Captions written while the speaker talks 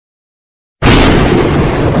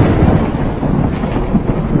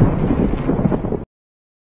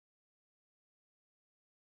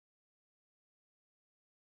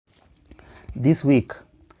this week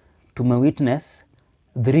tumewitness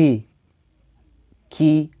 3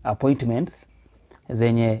 key appointments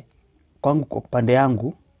zenye kwangu, kwa pande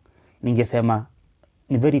yangu ningesema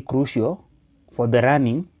ni very crucial for the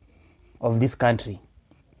running of this country.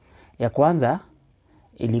 Ya kwanza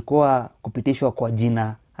ilikuwa kupitishwa kwa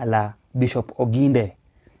jina la Bishop Oginde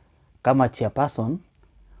kama chairperson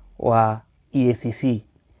wa EACC,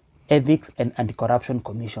 Ethics and Anti-Corruption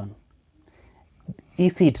Commission. Hii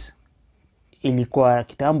seat ilikuwa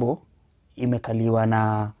kitambo imekaliwa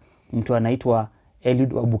na mtu anaitwa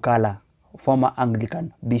Eliud Wabukala, former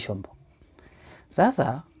Anglican bishop.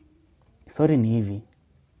 Sasa story ni hivi,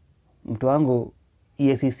 mtu wangu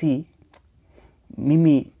EACC,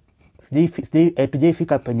 mimi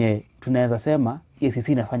tujaifika penye tunaweza sema EACC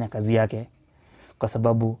inafanya kazi yake, kwa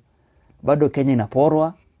sababu bado Kenya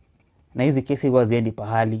inaporwa na hizi kesi huwa haziendi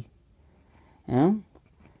pahali.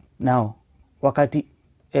 Now, wakati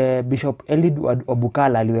Bishop Eliud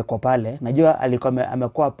Wabukala aliwekwa pale, najua alikuwa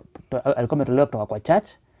ametolewa kutoka kwa church,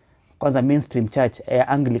 kwanza mainstream church ya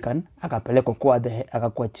Anglican, akapelekwa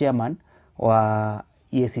akakuwa chairman wa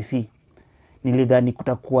EACC. Nilidhani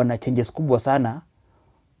kutakuwa na changes kubwa sana,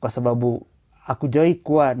 kwa sababu hakujawahi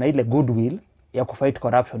kuwa na ile goodwill ya kufight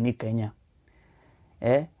corruption hii Kenya.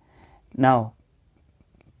 Now,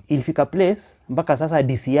 ilifika place mpaka sasa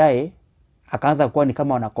DCI akaanza kuwa ni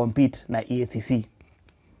kama wana compete na EACC.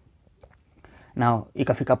 Now,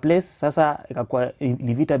 ikafika place sasa ikakuwa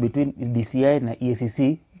ni vita between DCI na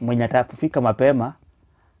EACC, mwenye atafika mapema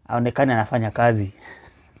aonekane anafanya kazi.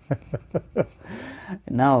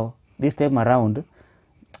 Now, this time around,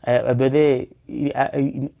 I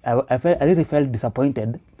really felt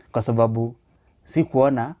disappointed, kwa sababu si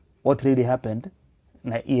kuona what really happened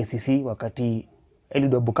na EACC wakati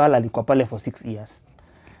Eliud Wabukala alikuwa pale for 6 years.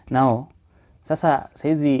 Now, sasa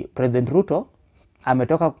saizi President Ruto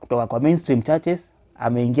ametoka kutoka kwa mainstream churches,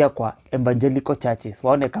 ameingia kwa evangelical churches,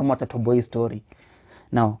 waone kama watatoboa hii story.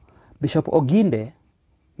 Now, Bishop Oginde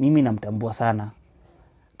mimi namtambua sana.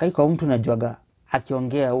 Kwa mtu najuaga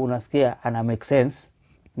akiongea unasikia ana make sense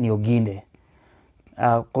ni Oginde.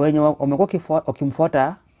 Kwa wenye wamekuwa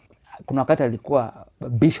wakimfuata, kuna wakati alikuwa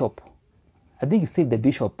bishop, I think he's still the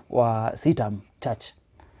bishop wa Sitam Church.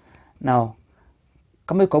 Now,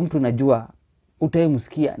 kama kwa mtu najua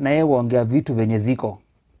utaimsikia na yeye waongea vitu venye ziko,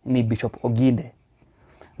 ni Bishop Oginde.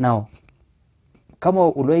 Now, kama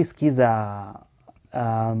uliwaisikiza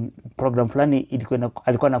program fulani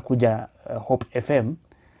alikuwa anakuja Hope FM,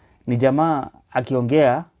 ni jamaa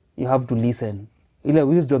akiongea you have to listen. Ile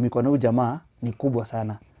wisdom iko na huyu jamaa ni kubwa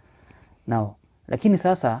sana. Now, lakini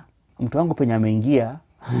sasa mtu wangu penye ameingia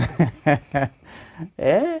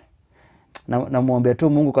namuombea tu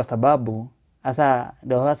Mungu, kwa sababu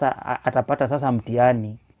sasa atapata sasa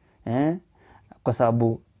mtihani, kwa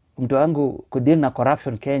sababu mtu wangu kudeal na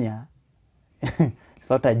corruption Kenya it's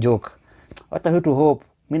not a joke. What I to hope,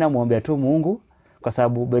 mimi namuombea tu Mungu, kwa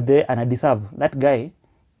sababu bede ana deserve that guy.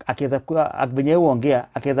 Akiweza kuwa akbenye uongea,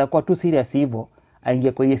 akiweza kuwa too serious hivyo,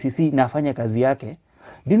 aingie kwa EACC na afanye kazi yake.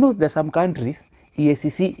 Do you know there some countries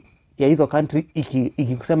EACC ya hizo country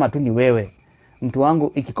ikikusema tu ni wewe, mtu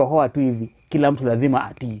wangu, ikikohoa tu hivi kila mtu lazima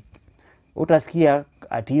atii. Utasikia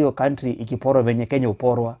ati hiyo country ikiporwa venye Kenya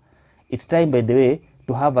uporwa. It's time, by the way,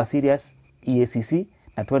 to have a serious EACC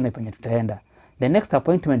na tuone penye tutaenda. The next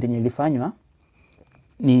appointment yenye ilifanywa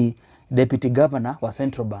ni deputy governor wa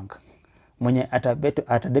Central Bank, mwenye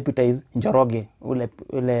atadeputize Njoroge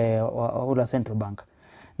ule Central Bank.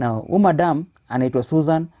 Now, madam anaitwa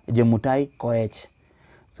Susan Jemutai Koech.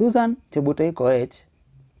 Susan Jemutai Koech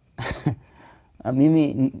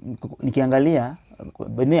mimi nikiangalia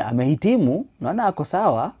bene amehitimu, naona ako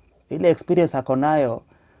sawa, ile experience ako nayo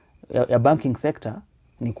ya banking sector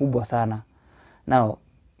ni kubwa sana. Now,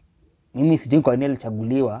 mimi sijui kwa nini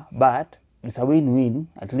alichaguliwa, but it's a win-win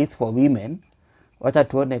at least for women. Wacha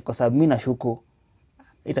tuone, kwa sababu mimi nashuku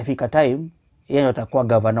itafika time yeye atakuwa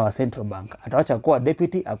governor wa Central Bank. Ataacha kuwa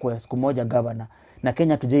deputy, akuwe siku moja governor. Na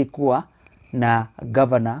Kenya tujai kuwa na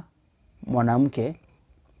governor mwanamke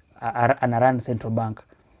ana run Central Bank.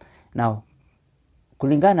 Now,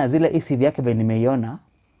 kulingana na zile CV yake vile nimeiona,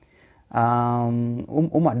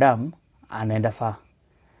 madam anaenda far.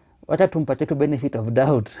 Wacha tumpatie tu benefit of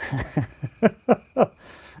doubt.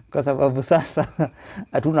 Kwa sababu sasa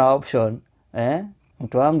hatuna option,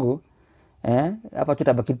 mtu wangu, hapa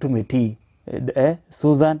tutabaki tumetii.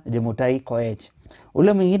 Susan Jemutai Koech.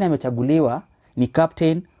 Ule mwingine amechaguliwa ni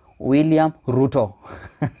Captain William Ruto.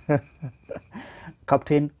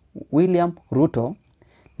 Captain William Ruto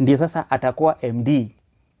ndiye sasa atakuwa MD,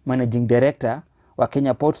 Managing Director wa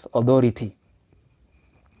Kenya Ports Authority.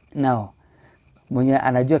 Now, mwenye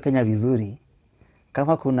anajua Kenya vizuri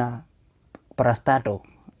kama kuna parastato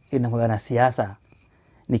inakuwa na siasa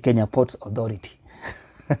ni Kenya Ports Authority.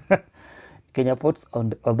 Kenya Ports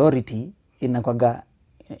Authority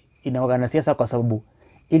inakuwa na siasa kwa sababu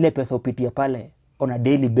ile pesa upitia pale on a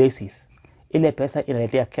daily basis, ile pesa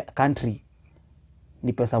inaletea country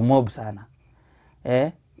ni pesa mob sana.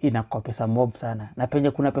 Inakuwa pesa mob sana. Na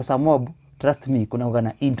penye kuna pesa mob, trust me, kuna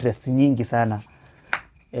na interest nyingi sana.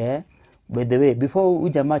 By the way, before huyu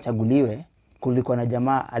jamaa chaguliwe, kulikuwa na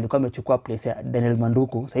jamaa alikuwa amechukua place ya Daniel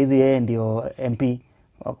Manduku. Saizi yeye ndio MP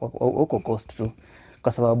huko Coast tu.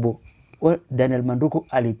 Kwa sababu Daniel Manduku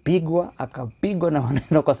akapigwa na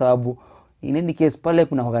maneno kwa sababu in any case pale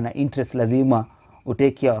kuna na interest lazima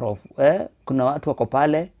utake care of. Kuna watu wako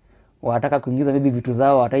pale wanataka kuingiza maybe vitu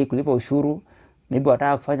zao, wataki kulipa ushuru, maybe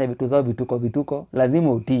wataka kufanya vitu zao vituko,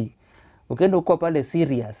 lazima utii. Ukienda uko pale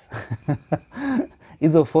serious.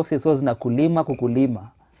 Hizo forces wao zina kukulima.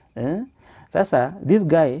 Sasa this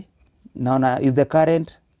guy naona is the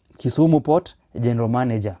current Kisumu Port General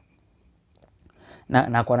Manager.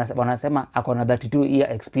 Na wanasema ako na 32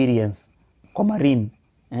 year experience kwa marine.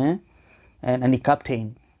 Na ni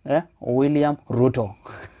captain William Ruto.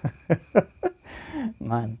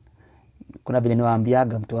 Man, kuna vile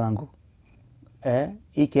niwaambiaga mtu wangu,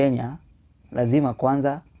 hii Kenya lazima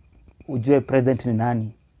kwanza ujue president ni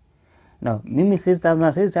nani. No, mimi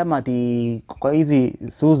sisema ati kwa hizi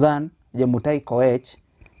Susan, Jemutai, Koech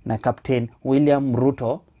na Captain William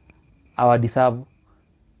Ruto hawadeserve.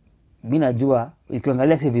 Mimi najua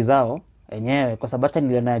ukiangalia CV zao wenyewe, kwa sababu hata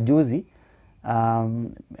niliona juzi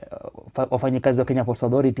wafanyikazi wa Kenya Ports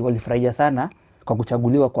Authority walifurahia sana kwa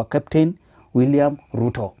kuchaguliwa kwa Captain William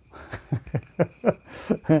Ruto.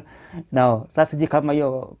 Now, sasa siji kama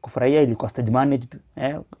hiyo kufurahia ilikuwa stage managed,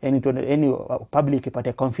 any public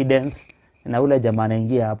ipate confidence na ule jamaa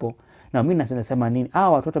anaingia hapo. Na mimi nasema nini?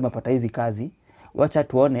 Watoto wamepata hizi kazi, wacha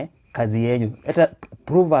tuone kazi yenu. Eta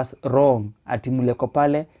prove us wrong ati mleko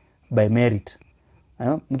pale by merit.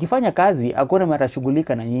 Mkifanya kazi hakuna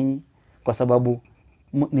mtashughulika na nyinyi, kwa sababu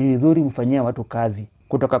ni vizuri mfanyie watu kazi.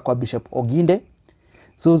 Kutoka kwa Bishop Oginde,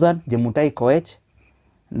 Susan, Jemutai, Koech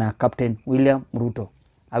na Captain William Ruto.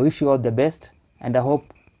 I wish you all the best and I hope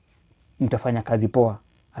mtafanya kazi poa.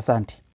 Asante.